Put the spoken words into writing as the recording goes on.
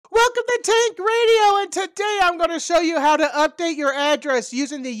welcome to Tank Radio, and today I'm going to show you how to update your address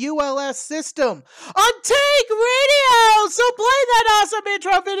using the ULS system on Tank Radio! So play that awesome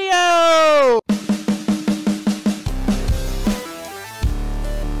intro video!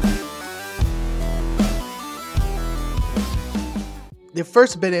 The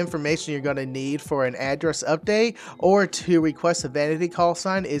first bit of information you're going to need for an address update or to request a vanity call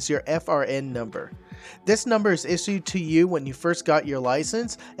sign is your FRN number. This number is issued to you when you first got your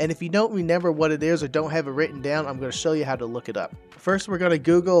license, and if you don't remember what it is or don't have it written down, I'm going to show you how to look it up. First, we're going to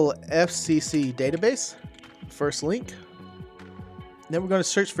Google FCC database, first link. Then we're going to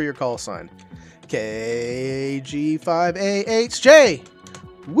search for your call sign. KG5AHJ!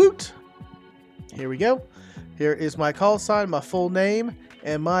 Woot! Here we go. Here is my call sign, my full name,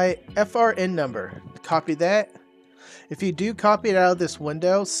 and my FRN number. Copy that. If you do copy it out of this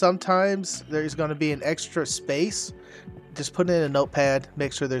window, sometimes there's going to be an extra space. Just put it in a notepad,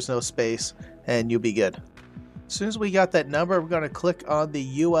 make sure there's no space, and you'll be good. As soon as we got that number, we're going to click on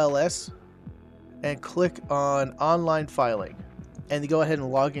the ULS and click on online filing. And go ahead and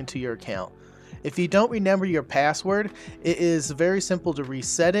log into your account. If you don't remember your password, it is very simple to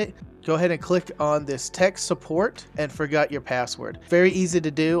reset it. Go ahead and click on this text support and forgot your password. Very easy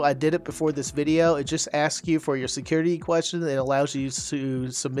to do. I did it before this video. It just asks you for your security question. It allows you to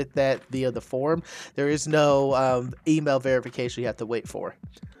submit that via the form. There is no email verification you have to wait for.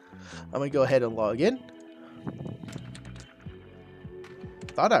 I'm going to go ahead and log in.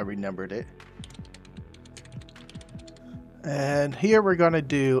 Thought I remembered it. And here we're going to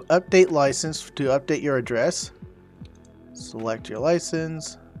do update license to update your address. Select your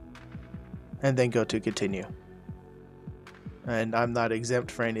license and then go to continue. And I'm not exempt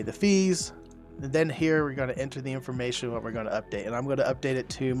for any of the fees. And then here we're going to enter the information what we're going to update, and I'm going to update it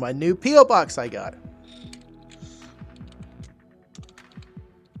to my new PO box I got.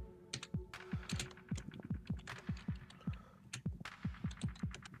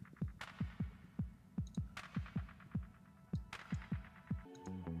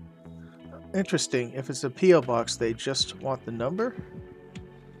 Interesting, if it's a PO box, they just want the number.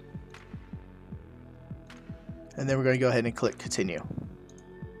 And then we're going to go ahead and click continue.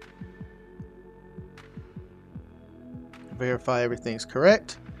 Verify everything's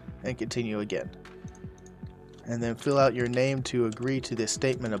correct and continue again. And then fill out your name to agree to this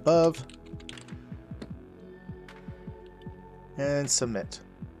statement above. And submit.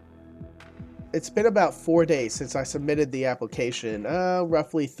 It's been about 4 days since I submitted the application,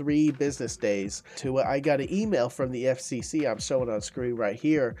 roughly 3 business days. I got an email from the FCC, I'm showing on screen right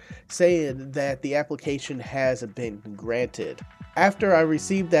here, saying that the application has been granted. After I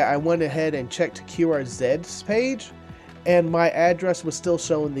received that, I went ahead and checked QRZ's page, and my address was still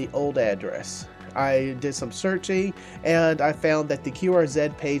showing the old address. I did some searching and I found that the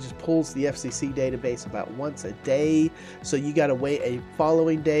QRZ page pulls the FCC database about once a day, so you gotta wait a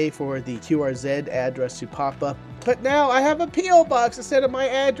following day for the QRZ address to pop up. But now I have a PO box instead of my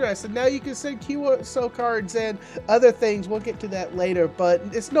address, and now you can send QSO cards and other things. We'll get to that later, but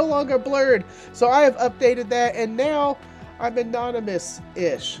it's no longer blurred. So I have updated that, and now I'm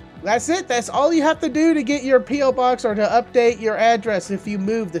anonymous-ish. That's it. That's all you have to do to get your PO box or to update your address if you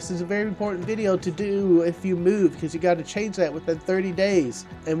move. This is a very important video to do if you move, because you got to change that within 30 days.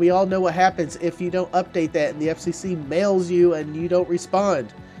 And we all know what happens if you don't update that and the FCC mails you and you don't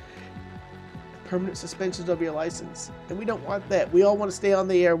respond. Permanent suspensions of your license. And we don't want that. We all want to stay on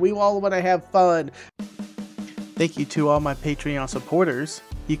the air. We all want to have fun. Thank you to all my Patreon supporters.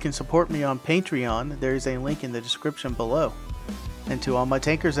 You can support me on Patreon. There is a link in the description below. And to all my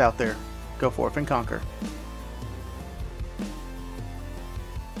tankers out there, go forth and conquer.